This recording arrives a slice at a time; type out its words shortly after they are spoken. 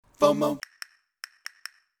FOMO.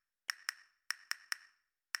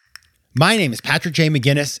 My name is Patrick J.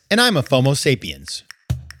 McGinnis, and I'm a FOMO sapiens.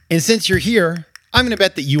 And since you're here, I'm going to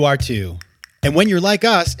bet that you are too. And when you're like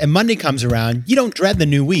us and Monday comes around, you don't dread the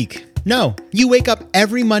new week. No, you wake up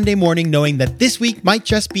every Monday morning knowing that this week might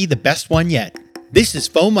just be the best one yet. This is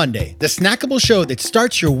FOMO Monday, the snackable show that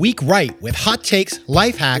starts your week right with hot takes,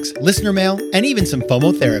 life hacks, listener mail, and even some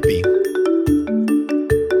FOMO therapy.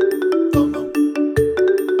 FOMO.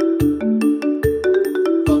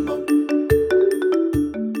 FOMO.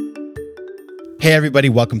 Hey everybody,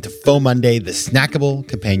 welcome to FOMO Monday, the snackable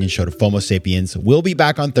companion show to FOMO Sapiens. We'll be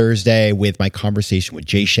back on Thursday with my conversation with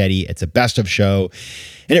Jay Shetty. It's a best of show,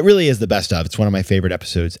 and it really is the best of. It's one of my favorite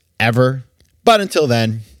episodes ever. But until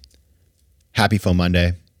then, happy FOMO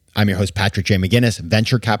Monday. I'm your host, Patrick J. McGinnis,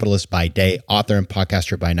 venture capitalist by day, author and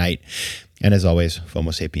podcaster by night. And as always,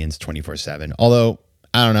 FOMO Sapiens 24/7. Although,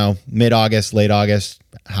 I don't know, mid-August, late August,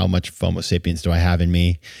 how much FOMO Sapiens do I have in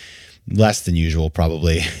me? Less than usual,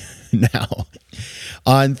 probably now.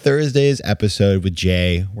 On Thursday's episode with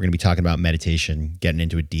Jay, we're going to be talking about meditation, getting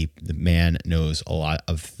into it deep. The man knows a lot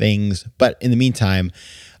of things. But in the meantime,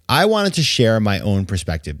 I wanted to share my own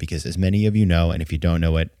perspective because as many of you know, and if you don't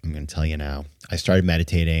know it, I'm going to tell you now, I started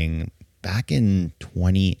meditating back in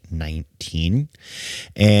 2019.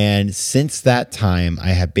 And since that time,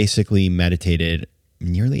 I have basically meditated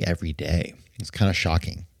nearly every day. It's kind of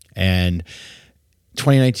shocking. And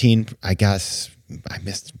 2019, I guess I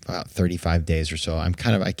missed about 35 days or so.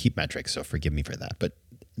 I keep metrics, so forgive me for that. But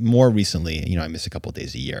more recently, I miss a couple of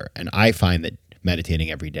days a year. And I find that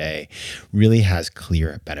meditating every day really has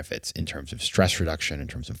clear benefits in terms of stress reduction, in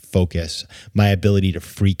terms of focus. My ability to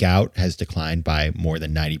freak out has declined by more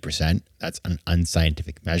than 90%. That's an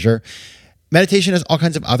unscientific measure. Meditation has all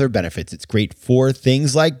kinds of other benefits. It's great for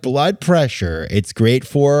things like blood pressure. It's great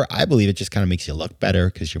for, I believe it just kind of makes you look better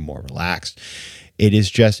because you're more relaxed. It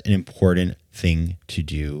is just an important thing to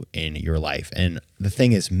do in your life. And the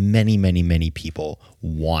thing is, many, many, many people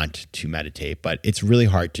want to meditate, but it's really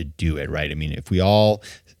hard to do it, right? I mean, if we all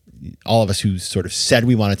of us who sort of said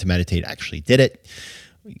we wanted to meditate actually did it,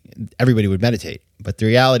 everybody would meditate. But the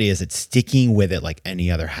reality is that sticking with it like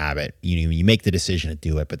any other habit, you make the decision to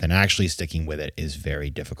do it, but then actually sticking with it is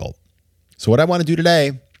very difficult. So what I want to do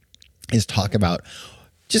today is talk about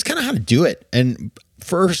just kind of how to do it. And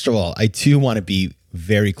first of all, I do want to be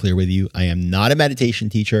very clear with you. I am not a meditation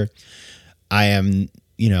teacher. I am,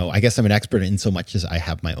 I guess I'm an expert in so much as I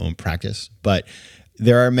have my own practice, but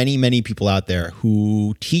there are many, many people out there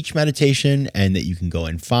who teach meditation and that you can go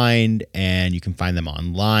and find, and you can find them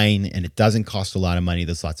online, and it doesn't cost a lot of money.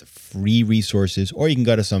 There's lots of free resources, or you can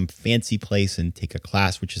go to some fancy place and take a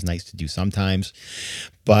class, which is nice to do sometimes.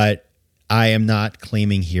 But I am not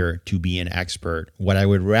claiming here to be an expert. What I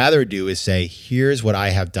would rather do is say, here's what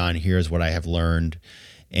I have done, here's what I have learned,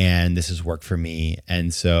 and this has worked for me.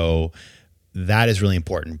 And so that is really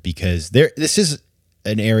important because this is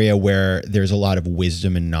an area where there's a lot of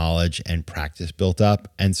wisdom and knowledge and practice built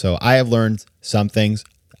up. And so I have learned some things.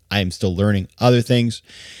 I am still learning other things.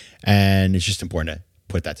 And it's just important to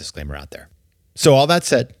put that disclaimer out there. So all that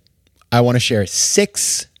said, I want to share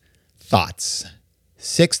 6 thoughts,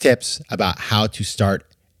 6 tips about how to start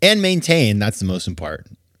and maintain. That's the most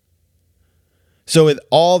important. So with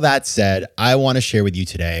all that said, I want to share with you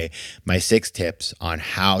today my 6 tips on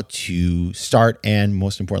how to start and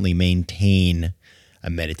most importantly, maintain a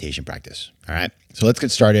meditation practice. All right. So let's get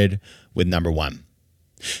started with number 1.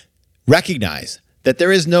 Recognize that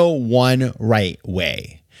there is no one right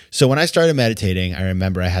way. So when I started meditating, I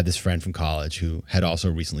remember I had this friend from college who had also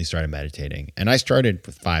recently started meditating, and I started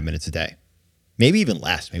with 5 minutes a day. Maybe even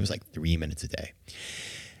less. Maybe it was like 3 minutes a day.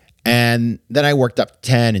 And then I worked up to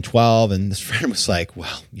 10 and 12. And this friend was like,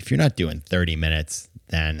 well, if you're not doing 30 minutes,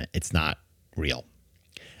 then it's not real.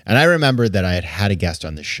 And I remember that I had had a guest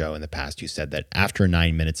on this show in the past who said that after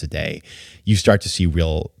 9 minutes a day, you start to see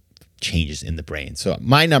real changes in the brain. So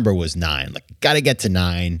my number was 9. Like, got to get to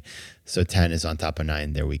 9. So 10 is on top of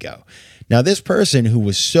 9. There we go. Now, this person who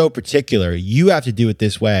was so particular, you have to do it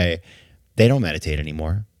this way, they don't meditate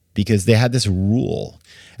anymore, because they had this rule.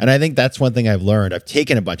 And I think that's one thing I've learned. I've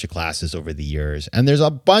taken a bunch of classes over the years, and there's a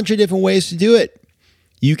bunch of different ways to do it.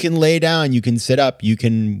 You can lay down, you can sit up, you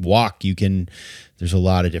can walk, there's a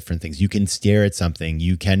lot of different things. You can stare at something,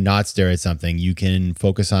 you can not stare at something, you can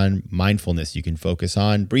focus on mindfulness, you can focus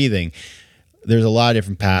on breathing. There's a lot of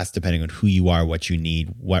different paths depending on who you are, what you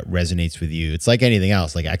need, what resonates with you. It's like anything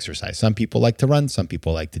else, like exercise. Some people like to run, some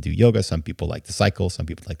people like to do yoga, some people like to cycle, some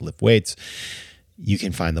people like to lift weights. You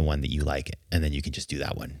can find the one that you like, and then you can just do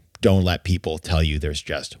that one. Don't let people tell you there's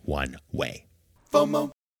just one way.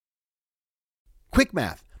 FOMO. Quick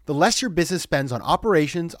math. The less your business spends on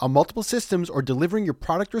operations, on multiple systems, or delivering your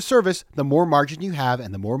product or service, the more margin you have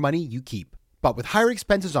and the more money you keep. But with higher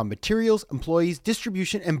expenses on materials, employees,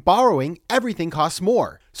 distribution, and borrowing, everything costs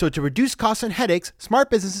more. So to reduce costs and headaches, smart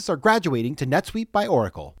businesses are graduating to NetSuite by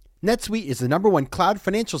Oracle. NetSuite is the #1 cloud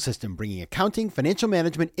financial system, bringing accounting, financial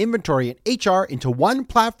management, inventory, and HR into one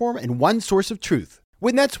platform and one source of truth.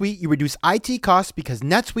 With NetSuite, you reduce IT costs because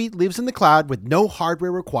NetSuite lives in the cloud with no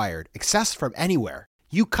hardware required, accessed from anywhere.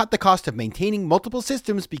 You cut the cost of maintaining multiple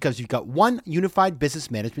systems because you've got one unified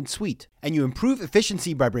business management suite. And you improve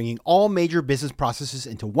efficiency by bringing all major business processes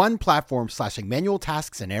into one platform, slashing manual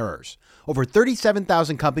tasks and errors. Over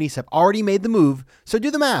 37,000 companies have already made the move, so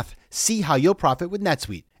do the math. See how you'll profit with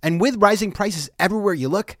NetSuite. And with rising prices everywhere you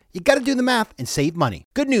look, you gotta do the math and save money.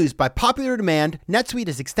 Good news, by popular demand, NetSuite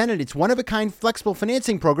has extended its one-of-a-kind flexible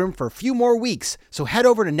financing program for a few more weeks. So head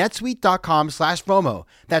over to netsuite.com/FOMO.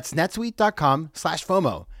 That's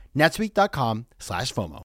netsuite.com/FOMO.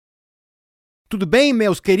 netsuite.com/FOMO. Tudo bem,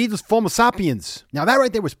 meus queridos Fomo sapiens? Now that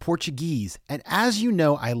right there was Portuguese. And as you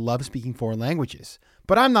know, I love speaking foreign languages.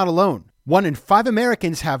 But I'm not alone. 1 in 5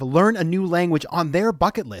 Americans have learned a new language on their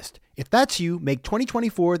bucket list. If that's you, make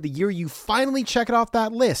 2024 the year you finally check it off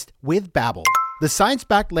that list with Babbel, the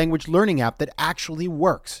science-backed language learning app that actually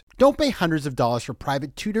works. Don't pay hundreds of dollars for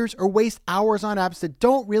private tutors or waste hours on apps that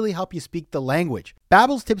don't really help you speak the language.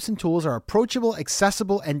 Babbel's tips and tools are approachable,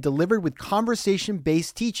 accessible, and delivered with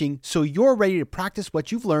conversation-based teaching so you're ready to practice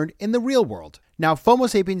what you've learned in the real world. Now, Fomo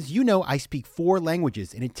Sapiens, you know I speak 4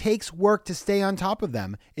 languages, and it takes work to stay on top of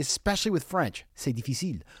them, especially with French. C'est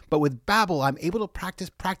difficile. But with Babbel, I'm able to practice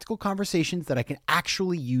practical conversations that I can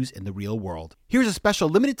actually use in the real world. Here's a special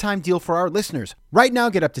limited time deal for our listeners. Right now,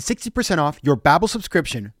 get up to 60% off your Babbel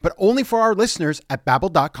subscription, but only for our listeners at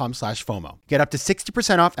babbel.com/FOMO. Get up to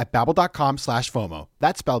 60% off at babbel.com/FOMO.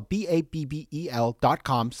 That's spelled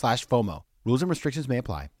BABBEL.com/FOMO. Rules and restrictions may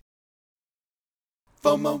apply.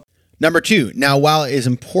 FOMO. Number 2, now while it is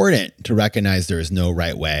important to recognize there is no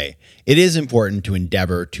right way, it is important to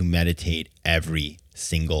endeavor to meditate every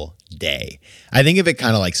single day. I think of it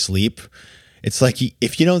kind of like sleep. It's like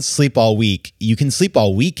if you don't sleep all week, you can sleep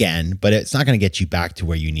all weekend, but it's not going to get you back to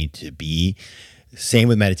where you need to be. Same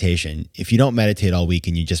with meditation. If you don't meditate all week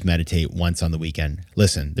and you just meditate once on the weekend,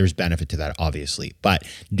 listen, there's benefit to that, obviously, but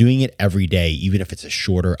doing it every day, even if it's a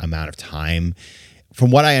shorter amount of time, from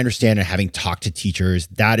what I understand and having talked to teachers,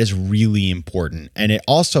 that is really important. And it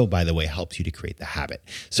also, by the way, helps you to create the habit.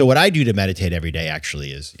 So what I do to meditate every day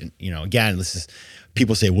actually is, again, this is,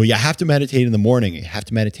 people say, well, you have to meditate in the morning, you have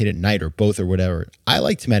to meditate at night or both or whatever. I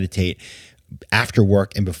like to meditate after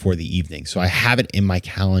work and before the evening. So I have it in my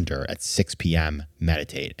calendar at 6 p.m.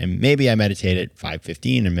 meditate. And maybe I meditate at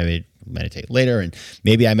 5:15 and maybe meditate later. And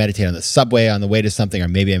maybe I meditate on the subway on the way to something, or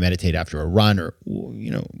maybe I meditate after a run, or,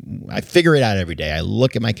 I figure it out every day. I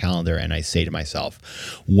look at my calendar and I say to myself,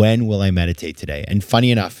 when will I meditate today? And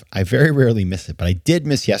funny enough, I very rarely miss it, but I did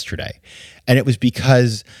miss yesterday. And it was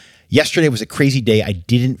because yesterday was a crazy day. I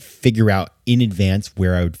didn't figure out in advance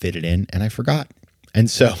where I would fit it in, and I forgot. And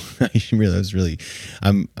so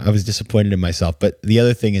I was disappointed in myself. But the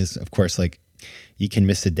other thing is, of course, like, you can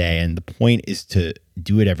miss a day, and the point is to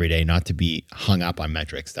do it every day, not to be hung up on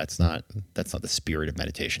metrics. That's not the spirit of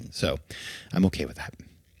meditation. So I'm okay with that.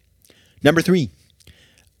 Number 3,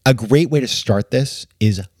 a great way to start this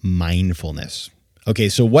is mindfulness. Okay,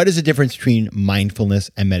 so what is the difference between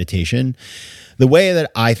mindfulness and meditation? The way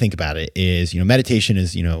that I think about it is, meditation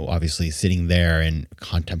is, obviously sitting there and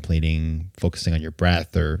contemplating, focusing on your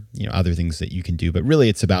breath, or, other things that you can do. But really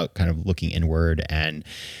it's about kind of looking inward and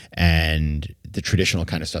the traditional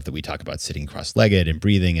kind of stuff that we talk about, sitting cross-legged and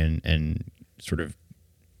breathing and sort of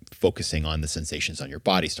focusing on the sensations on your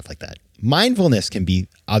body, stuff like that. Mindfulness can be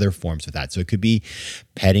other forms of that. So it could be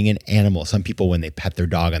petting an animal. Some people, when they pet their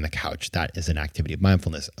dog on the couch, that is an activity of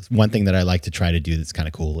mindfulness. One thing that I like to try to do that's kind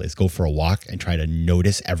of cool is go for a walk and try to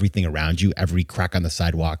notice everything around you, every crack on the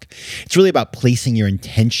sidewalk. It's really about placing your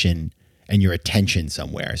intention and your attention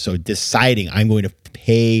somewhere. So deciding, I'm going to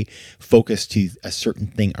pay focus to a certain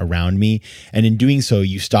thing around me. And in doing so,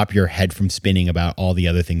 you stop your head from spinning about all the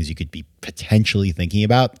other things you could be potentially thinking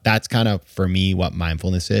about. That's kind of, for me, what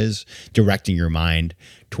mindfulness is, directing your mind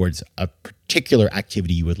towards a particular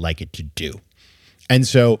activity you would like it to do. And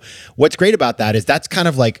so what's great about that is that's kind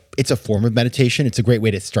of like, it's a form of meditation. It's a great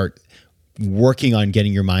way to start working on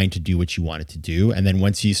getting your mind to do what you want it to do. And then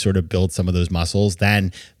once you sort of build some of those muscles,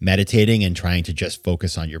 then meditating and trying to just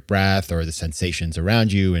focus on your breath or the sensations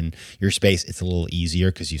around you and your space, it's a little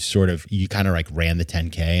easier because you kind of like ran the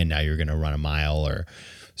 10K and now you're going to run a mile, or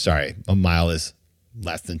sorry, a mile is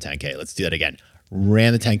less than 10K. Let's do that again.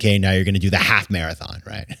 ran the 10K, now you're going to do the half marathon,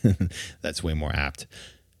 right? That's way more apt.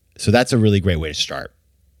 So that's a really great way to start.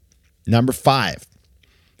 Number 5,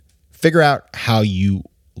 figure out how you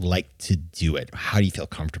like to do it. How do you feel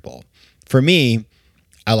comfortable? For me,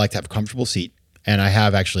 I like to have a comfortable seat. And I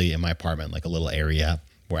have actually in my apartment like a little area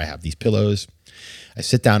where I have these pillows. I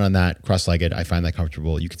sit down on that cross-legged. I find that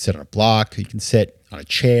comfortable. You can sit on a block. You can sit on a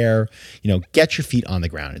chair. Get your feet on the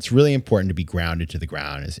ground. It's really important to be grounded to the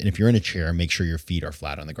ground. And if you're in a chair, make sure your feet are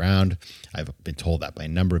flat on the ground. I've been told that by a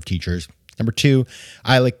number of teachers. Number 2,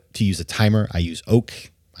 I like to use a timer. I use Oak.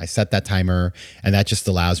 I set that timer, and that just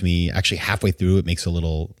allows me, actually halfway through, it makes a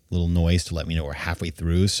little noise to let me know we're halfway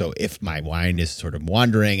through. So if my mind is sort of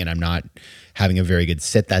wandering and I'm not having a very good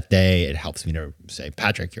sit that day, it helps me to say,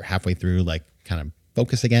 Patrick, you're halfway through, like kind of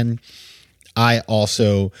focus again. I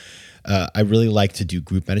also, I really like to do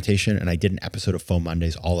group meditation, and I did an episode of Foam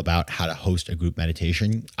Mondays all about how to host a group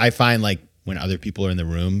meditation. I find like when other people are in the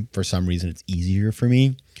room, for some reason, it's easier for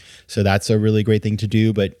me. So that's a really great thing to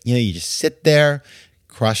do. But you just sit there,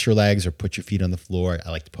 cross your legs or put your feet on the floor.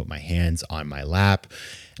 I like to put my hands on my lap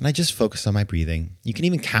and I just focus on my breathing. You can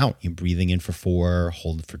even count. You're breathing in for 4,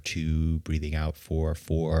 hold it for 2, breathing out for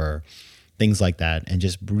 4, things like that. And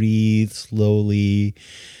just breathe slowly,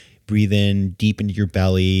 breathe in deep into your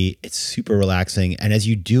belly. It's super relaxing. And as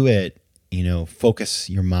you do it, focus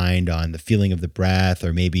your mind on the feeling of the breath,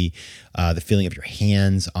 or maybe the feeling of your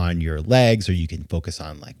hands on your legs, or you can focus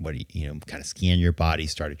on like kind of scan your body,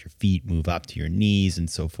 start at your feet, move up to your knees and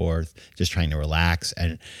so forth, just trying to relax.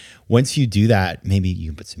 And once you do that, maybe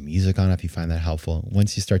you can put some music on if you find that helpful.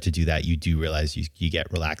 Once you start to do that, you do realize you get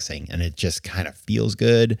relaxing and it just kind of feels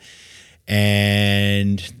good.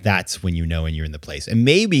 And that's when when you're in the place. And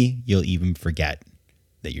maybe you'll even forget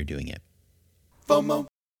that you're doing it. FOMO.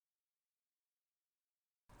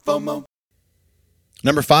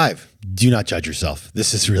 Number 5, do not judge yourself.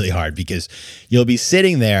 This is really hard because you'll be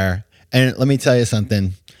sitting there, and let me tell you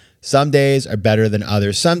something. Some days are better than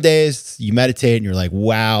others. Some days you meditate and you're like,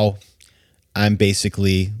 wow, I'm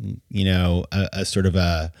basically, a sort of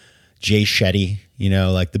a Jay Shetty,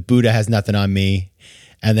 like the Buddha has nothing on me.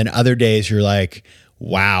 And then other days you're like,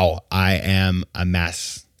 wow, I am a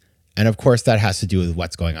mess. And of course, that has to do with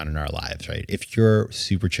what's going on in our lives, right? If you're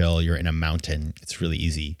super chill, you're in a mountain, it's really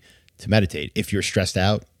easy to meditate. If you're stressed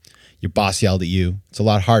out, your boss yelled at you, it's a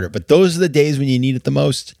lot harder. But those are the days when you need it the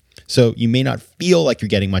most. So you may not feel like you're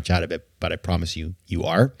getting much out of it, but I promise you, you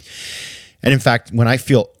are. And in fact, when I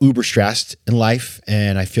feel uber stressed in life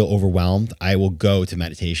and I feel overwhelmed, I will go to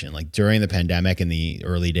meditation. Like during the pandemic in the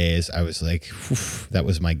early days, I was like, that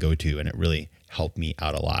was my go-to, and it really helped me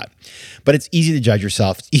out a lot. But it's easy to judge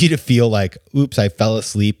yourself. It's easy to feel like, oops, I fell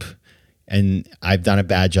asleep and I've done a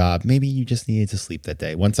bad job. Maybe you just needed to sleep that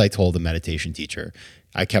day. Once I told the meditation teacher,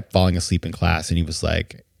 I kept falling asleep in class, and he was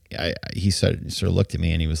like, he sort of looked at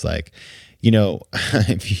me and he was like,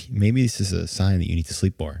 maybe this is a sign that you need to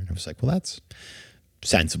sleep more. And I was like, well, that's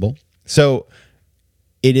sensible. So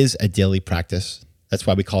it is a daily practice. That's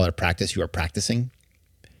why we call it a practice. You are practicing.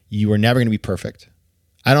 You are never going to be perfect.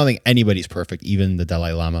 I don't think anybody's perfect, even the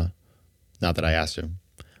Dalai Lama. Not that I asked him.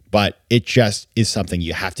 But it just is something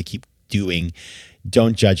you have to keep doing.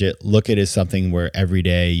 Don't judge it. Look at it as something where every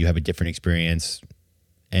day you have a different experience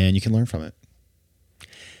and you can learn from it.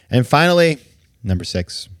 And finally, number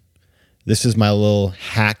 6. This is my little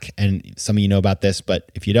hack, and some of you know about this,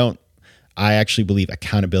 but if you don't, I actually believe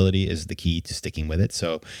accountability is the key to sticking with it.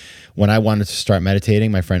 So when I wanted to start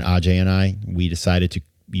meditating, my friend Ajay and I, we decided to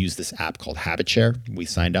use this app called HabitShare. We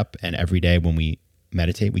signed up, and every day when we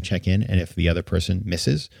meditate, we check in, and if the other person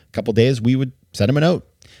misses a couple days, we would send them a note.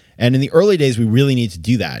 And in the early days, we really need to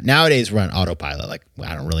do that. Nowadays, we're on autopilot. Like,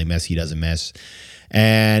 I don't really miss, he doesn't miss.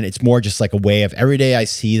 And it's more just like a way of every day I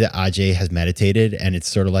see that Ajay has meditated, and it's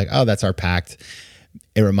sort of like, oh, that's our pact.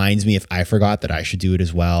 It reminds me if I forgot that I should do it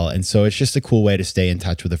as well. And so it's just a cool way to stay in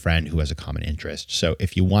touch with a friend who has a common interest. So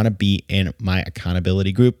if you want to be in my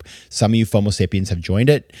accountability group, some of you FOMO Sapiens have joined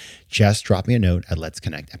it, just drop me a note at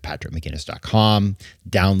letsconnect@patrickmcginnis.com.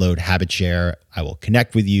 Download HabitShare. I will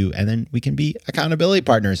connect with you, and then we can be accountability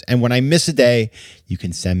partners. And when I miss a day, you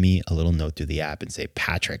can send me a little note through the app and say,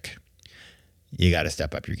 Patrick, you got to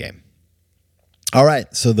step up your game. All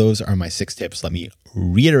right, so those are my 6 tips. Let me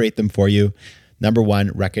reiterate them for you. Number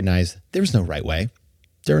 1, recognize there's no right way.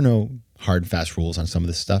 There are no hard and fast rules on some of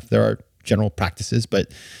this stuff. There are general practices,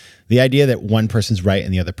 but the idea that one person's right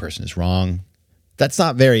and the other person is wrong, that's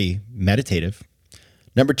not very meditative.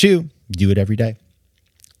 Number 2, do it every day.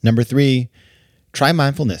 Number 3, try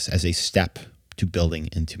mindfulness as a step to building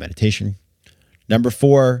into meditation. Number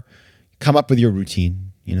 4, come up with your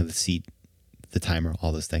routine, the seat, the timer,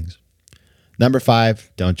 all those things. Number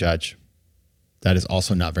 5, don't judge. That is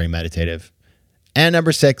also not very meditative. And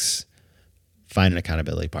number 6, find an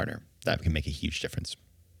accountability partner. That can make a huge difference.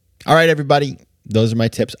 All right, everybody. Those are my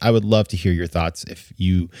tips. I would love to hear your thoughts. If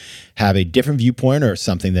you have a different viewpoint or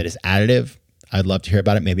something that is additive, I'd love to hear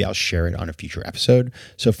about it. Maybe I'll share it on a future episode.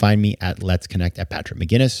 So find me at Let's Connect at Patrick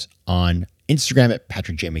McGinnis, on Instagram at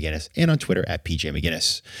Patrick J. McGinnis, and on Twitter at PJ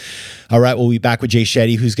McGinnis. All right, we'll be back with Jay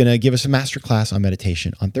Shetty, who's going to give us a masterclass on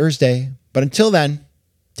meditation on Thursday. But until then,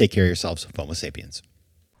 take care of yourselves, FOMO Sapiens.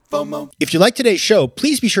 FOMO. If you like today's show,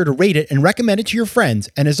 please be sure to rate it and recommend it to your friends.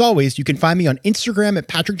 And as always, you can find me on Instagram at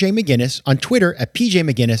Patrick J. McGinnis, on Twitter at PJ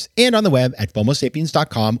McGinnis, and on the web at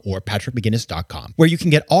FOMOSapiens.com or PatrickMcGinnis.com, where you can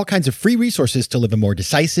get all kinds of free resources to live a more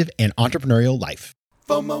decisive and entrepreneurial life.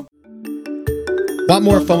 FOMO. Want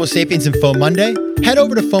more FOMO Sapiens and FOMO Monday? Head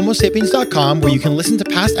over to FOMOSapiens.com, where you can listen to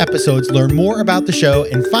past episodes, learn more about the show,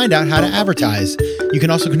 and find out how to advertise. You can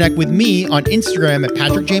also connect with me on Instagram at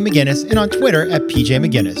Patrick J. McGinnis and on Twitter at PJ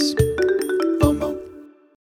McGinnis.